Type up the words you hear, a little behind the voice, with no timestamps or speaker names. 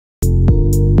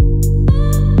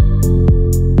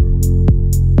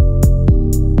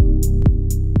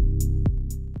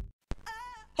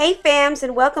Hey fams,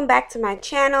 and welcome back to my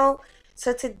channel.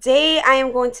 So today I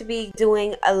am going to be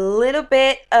doing a little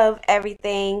bit of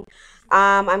everything.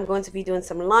 I'm going to be doing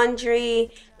some laundry,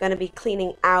 going to be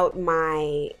cleaning out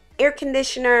my air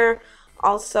conditioner,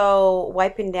 also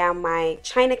wiping down my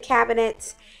china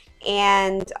cabinets,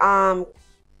 and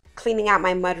cleaning out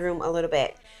my mudroom a little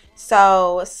bit.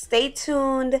 So stay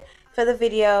tuned for the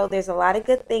video. There's a lot of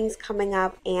good things coming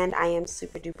up and I am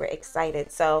super duper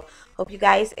excited. So hope you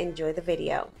guys enjoy the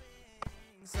video.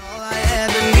 All I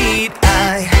ever need,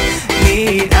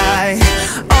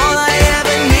 all I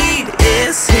ever need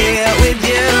is here with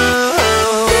you.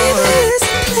 There's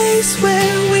a place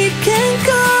where we can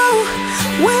go,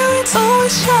 where it's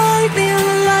always shining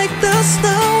like the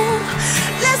snow.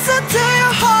 Listen to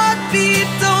your heartbeat,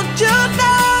 don't you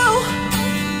know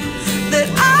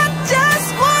that I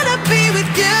just wanna be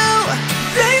with you.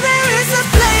 Baby, there is a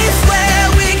place where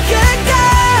we can go,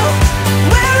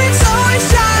 where it's always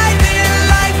shining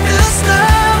like the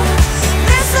snow.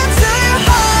 Listen to your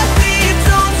heartbeat,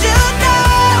 don't you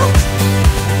know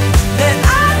that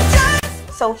I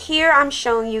just... So here I'm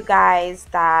showing you guys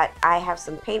that I have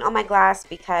some paint on my glass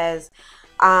because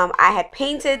I had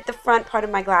painted the front part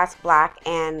of my glass black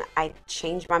and I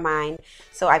changed my mind.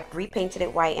 So I repainted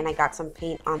it white and I got some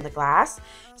paint on the glass.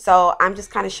 So I'm just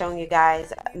kind of showing you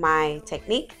guys my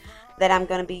technique that I'm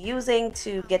going to be using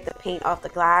to get the paint off the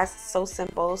glass. So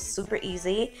simple, super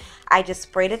easy. I just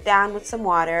sprayed it down with some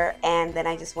water and then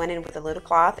I just went in with a little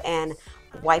cloth and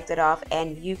wiped it off,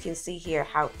 and you can see here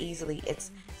how easily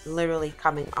it's literally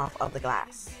coming off of the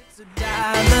glass.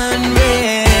 Diamond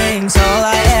rings, all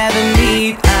I ever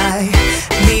need,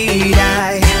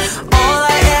 all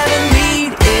I ever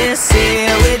need is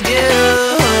here with you.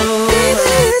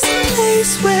 There's a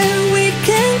place where we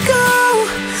can go,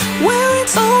 where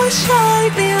it's always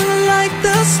shining like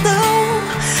the snow.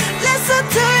 Listen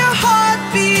to your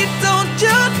heartbeat, don't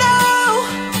you know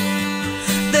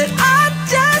that I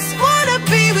just wanna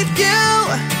be with you.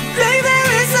 Baby,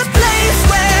 there is a place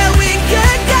where we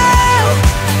can go,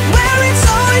 where it's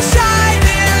always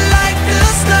shining like the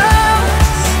snow.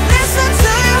 Listen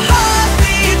to your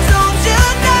heartbeat, don't you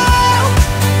know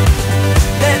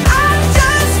that I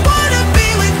just wanna be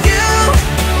with you.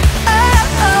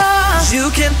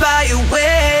 You can buy your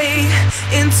way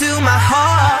into my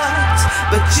heart,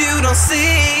 but you don't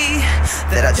see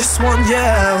that I just want you.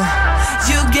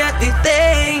 You get me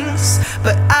things,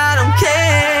 but I don't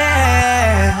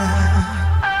care.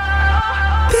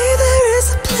 There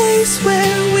is a place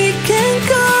where we can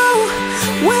go,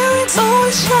 where it's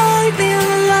always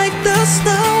shining like the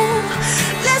snow.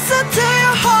 Listen to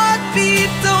your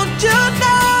heartbeat, don't you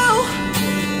know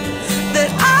that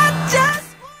I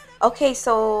just... Okay,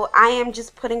 so I am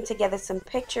just putting together some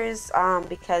pictures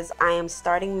because I am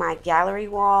starting my gallery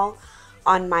wall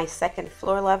on my second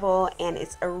floor level, and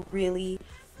it's a really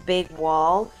big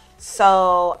wall.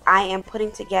 So I am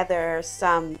putting together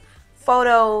some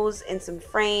photos and some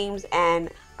frames, and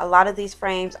a lot of these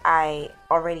frames I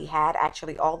already had.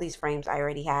 Actually, all these frames I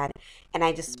already had, and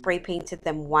I just spray painted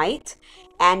them white.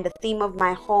 And the theme of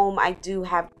my home, I do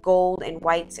have gold and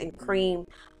whites and cream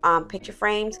picture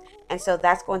frames, and so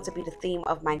that's going to be the theme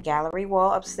of my gallery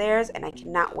wall upstairs, and I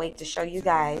cannot wait to show you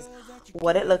guys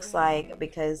what it looks like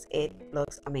because it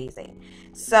looks amazing.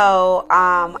 So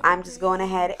I'm just going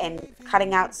ahead and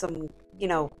cutting out some, you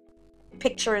know,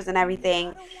 pictures and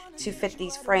everything to fit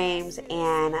these frames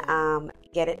and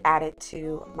get it added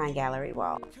to my gallery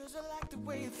wall. The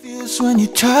way it feels when you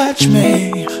touch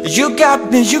me, you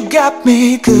got me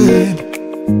good.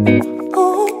 Ooh,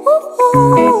 ooh,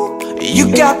 ooh.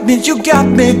 You got me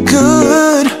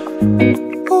good.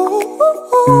 Ooh,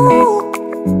 ooh.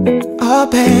 Oh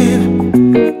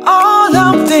babe, all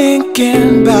I'm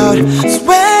thinking about is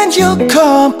when you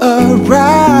come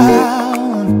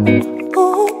around.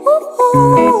 Ooh,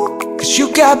 'cause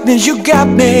you got me.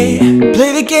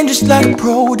 Play the game just like a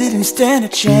pro, didn't stand a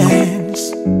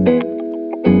chance.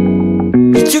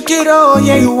 You took it all,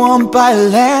 yeah, you won by a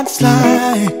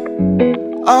landslide.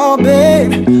 Oh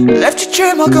babe, left your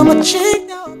trail mark on my cheek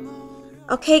now.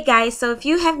 Okay guys, so if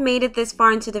you have made it this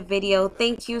far into the video,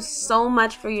 thank you so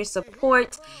much for your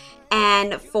support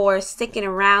and for sticking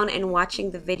around and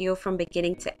watching the video from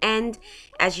beginning to end.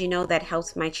 As you know, that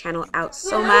helps my channel out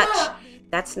so much.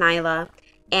 That's Nyla.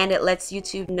 And it lets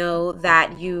YouTube know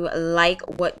that you like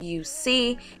what you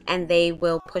see, and they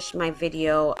will push my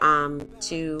video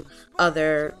to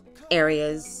other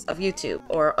areas of YouTube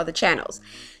or other channels.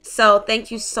 So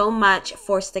thank you so much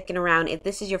for sticking around. If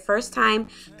this is your first time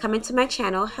coming to my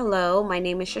channel, hello, my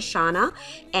name is Shushana,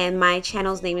 and my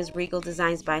channel's name is Regal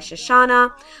Designs by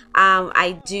Shushana.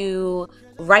 I do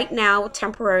right now,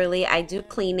 temporarily, I do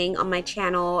cleaning on my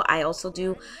channel. I also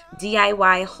do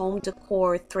DIY home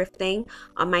decor thrifting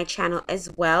on my channel as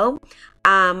well.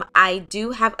 I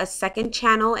do have a second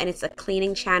channel, and it's a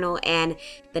cleaning channel, and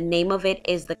the name of it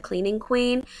is The Cleaning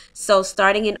Queen. So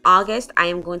starting in August, I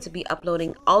am going to be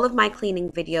uploading all of my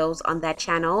cleaning videos on that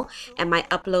channel, and my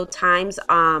upload times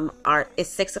is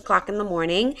 6 o'clock in the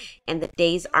morning, and the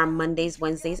days are Mondays,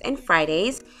 Wednesdays, and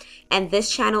Fridays. And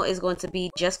this channel is going to be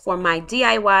just for my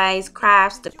DIYs,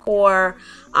 crafts, decor,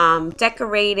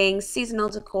 decorating, seasonal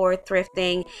decor,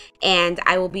 thrifting, and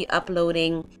I will be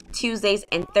uploading Tuesdays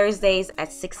and Thursdays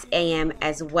at 6 a.m.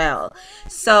 as well.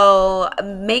 So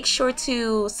make sure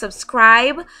to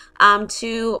subscribe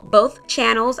to both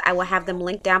channels. I will have them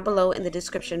linked down below in the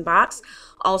description box.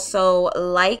 Also,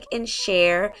 like and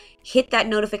share. Hit that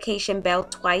notification bell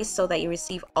twice so that you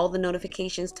receive all the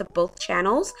notifications to both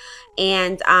channels.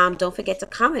 And don't forget to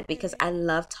comment, because I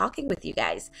love talking with you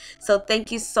guys. So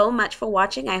thank you so much for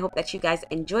watching. I hope that you guys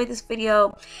enjoyed this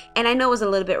video. And I know it was a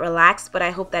little bit relaxed, but I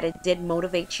hope that it did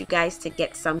motivate you guys to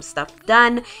get some stuff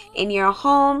done in your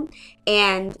home.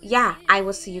 And yeah, I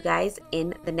will see you guys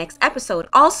in the next episode.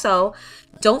 Also,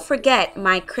 don't forget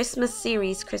my Christmas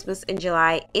series, Christmas in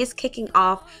July, is kicking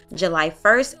off July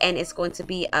 1st, and it's going to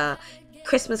be a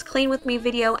Christmas clean with me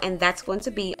video, and that's going to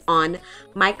be on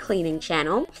my cleaning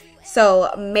channel.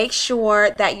 So make sure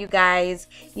that you guys,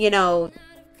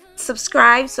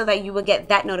 subscribe so that you will get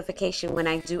that notification when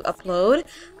I do upload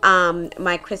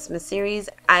my Christmas series.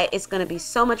 It's going to be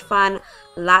so much fun.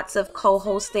 Lots of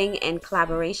co-hosting and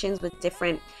collaborations with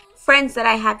different friends that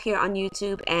I have here on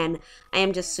YouTube, and I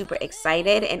am just super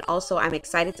excited. And also I'm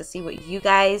excited to see what you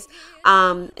guys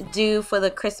do for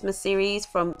the Christmas series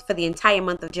for the entire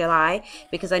month of July,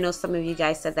 because I know some of you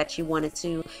guys said that you wanted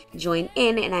to join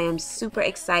in, and I am super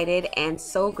excited and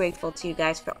so grateful to you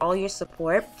guys for all your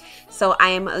support. So I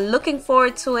am looking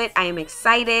forward to it. I am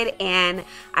excited, and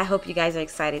I hope you guys are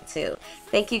excited too.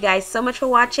 Thank you guys so much for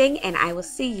watching, and I will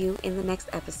see you in the next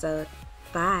episode.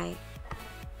 Bye.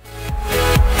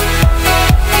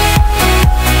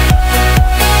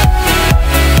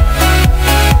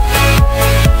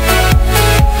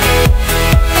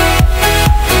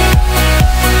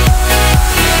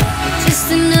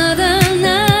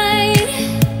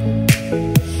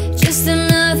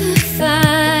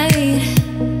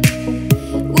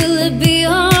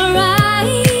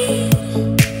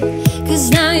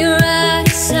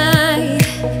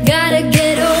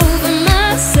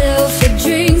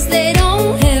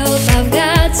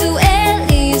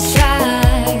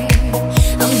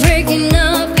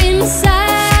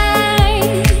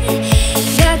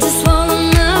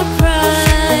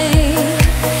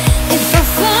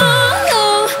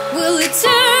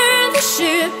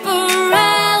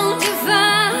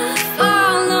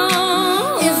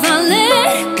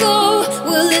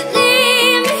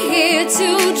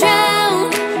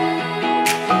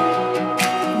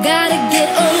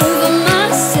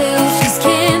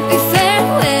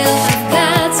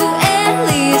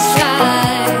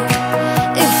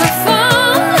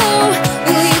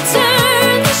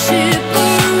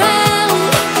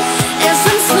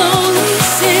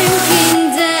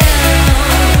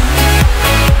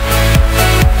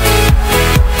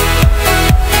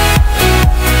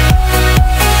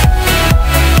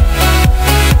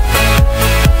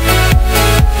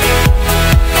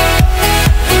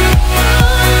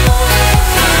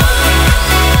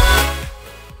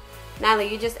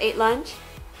 You just ate lunch?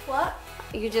 What?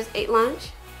 You just ate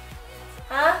lunch?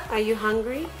 Huh? Are you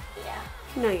hungry? Yeah.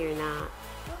 No, you're not.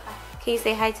 Okay. Can you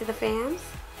say hi to the fams?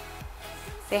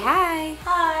 Say hi.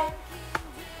 Hi.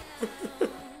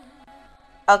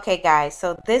 Okay, guys,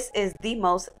 so this is the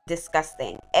most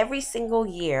disgusting. Every single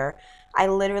year, I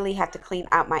literally have to clean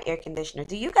out my air conditioner.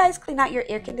 Do you guys clean out your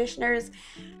air conditioners?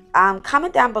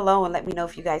 Comment down below and let me know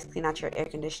if you guys clean out your air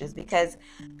conditioners, because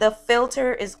the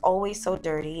filter is always so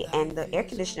dirty, and the air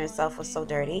conditioner itself was so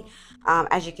dirty.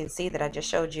 As you can see that I just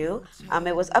showed you,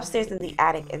 it was upstairs in the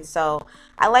attic, and so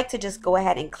I like to just go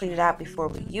ahead and clean it out before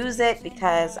we use it,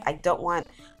 because I don't want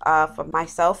for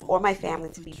myself or my family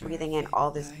to be breathing in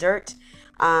all this dirt.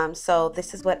 So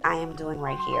this is what I am doing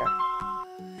right here.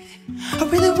 I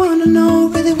really wanna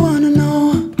know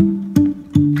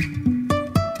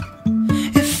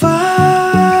if I'll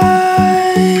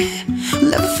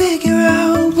ever figure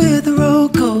out where the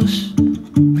road goes.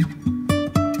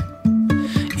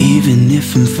 Even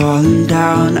if I'm falling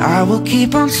down, I will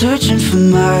keep on searching for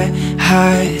my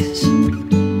highs.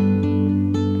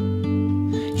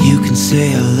 can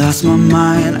say I lost my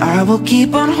mind, I will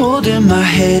keep on holding my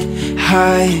head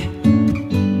high,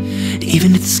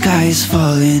 even if the sky is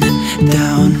falling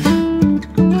down.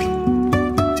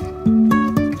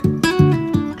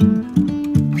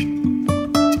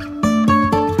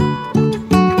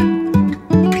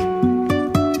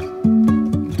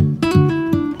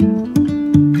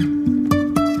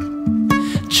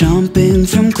 Jumping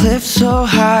from cliffs so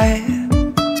high,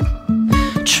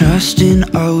 trusting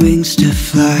our wings to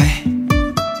fly.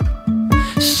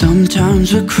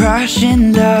 Sometimes we're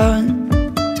crashing down,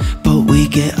 but we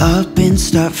get up and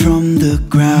start from the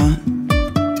ground.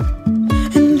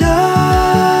 And I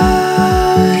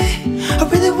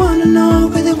really wanna know,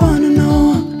 really wanna know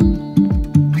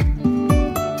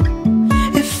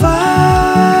if I'll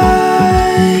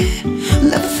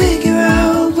ever figure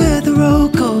out where the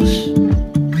road goes.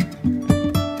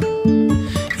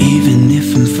 Even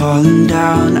if I'm falling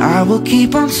down, I will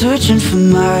keep on searching for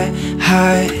my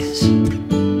highs.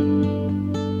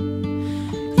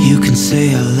 You can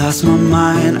say I lost my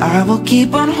mind, I will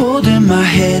keep on holding my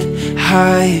head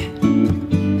high,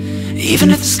 even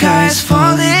if the sky is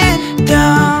falling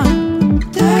down.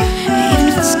 Even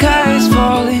if the sky is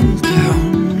falling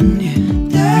down, yeah.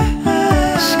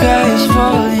 The sky is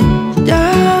falling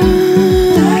down.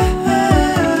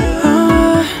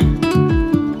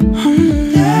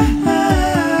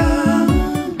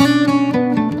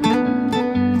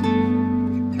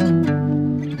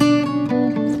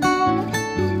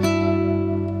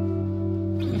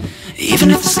 Even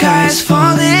if the sky is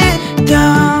falling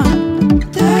down,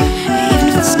 even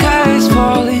if the sky is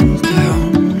falling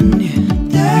down,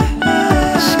 yeah.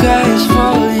 The sky is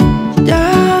falling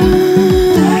down.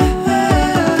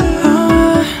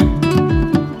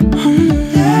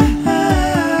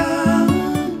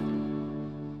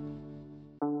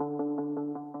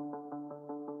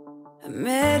 I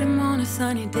met him on a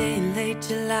sunny day in late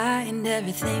July, and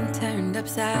everything turned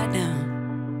upside down.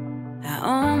 I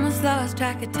almost lost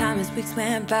track of time as weeks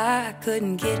went by. I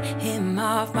couldn't get him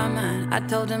off my mind. I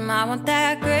told him I want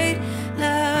that great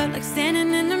love, like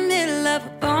standing in the middle of a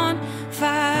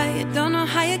bonfire. You don't know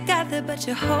how you got there, but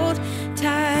you hold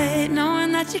tight,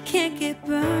 knowing that you can't get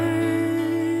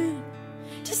burned.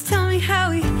 Just tell me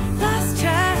how we lost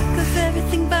track of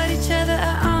everything but each other.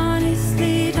 I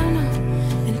honestly don't know.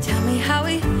 Then tell me how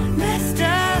we messed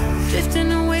up,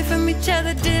 drifting away from each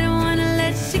other. Didn't wanna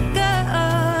let you go.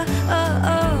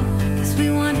 Cause we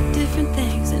wanted different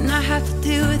things, and I have to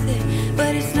deal with it,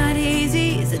 but it's not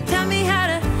easy. So tell me how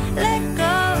to let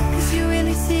go, cause you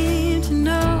really seem to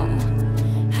know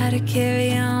how to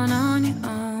carry on your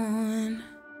own.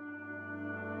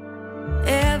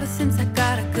 Ever since I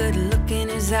got a good look in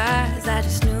his eyes, I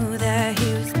just knew that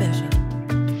he was special.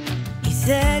 He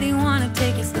said he wanted to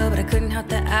take it slow, but I couldn't help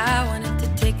that I wanted to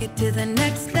take it to the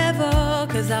next level.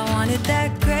 Cause I wanted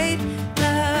that great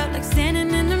love, like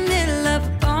standing in the middle of a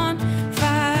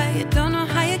bonfire. You don't know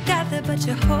how you got there, but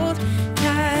you hold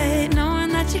tight, knowing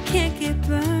that you can't get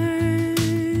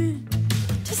burned.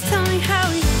 Just tell me how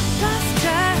we lost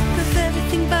track of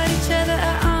everything but each other.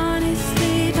 I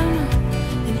honestly don't know.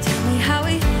 Then tell me how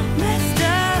we messed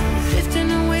up,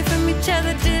 drifting away from each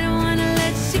other. Didn't wanna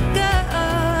let you go.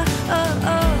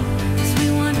 Cause we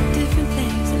wanted different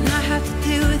things, and I have to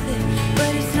deal with it,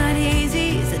 but it's not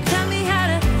easy. So tell me how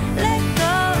to let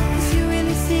go, cause you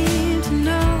really seem to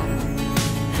know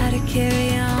how to carry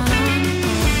on.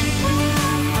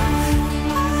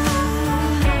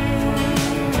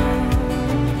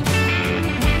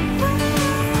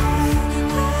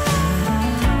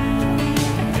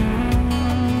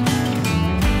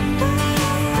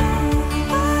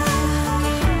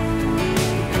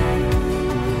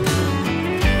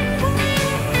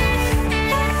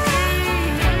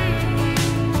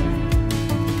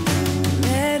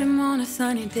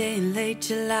 Sunny day in late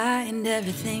July, and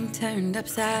everything turned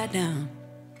upside down.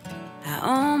 I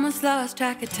almost lost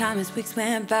track of time as weeks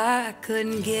went by. I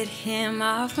couldn't get him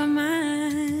off my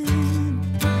mind.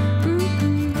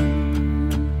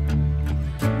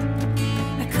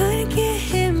 I couldn't get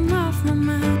him off my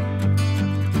mind.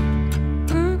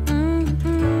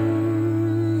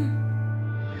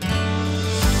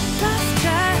 Lost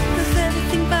track of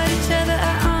everything but each other.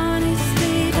 I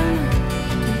honestly don't know.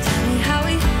 Don't tell me how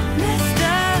we messed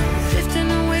up, drifting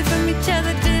away from each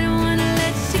other. Didn't wanna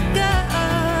let you go.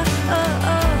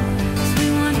 Cause we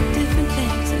wanted different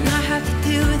things, and I have to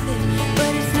deal with it,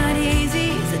 but it's not easy.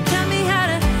 So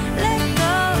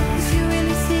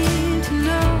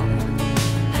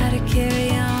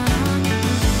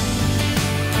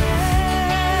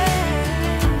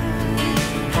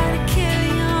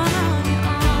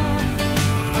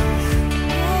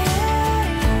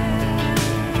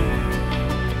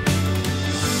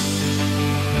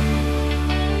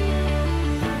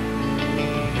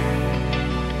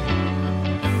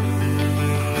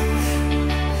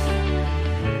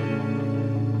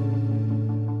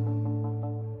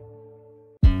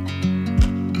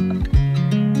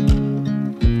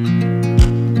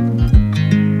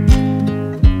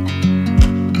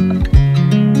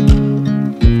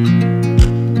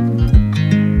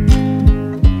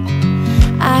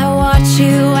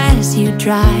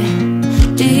dry.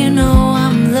 Do you know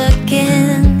I'm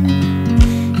looking?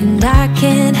 And I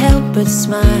can't help but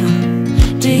smile.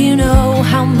 Do you know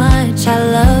how much I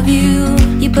love you?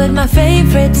 You put my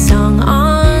favorite song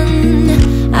on,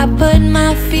 I put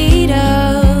my feet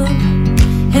up,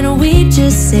 and we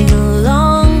just sing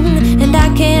along. And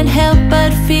I can't help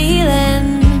but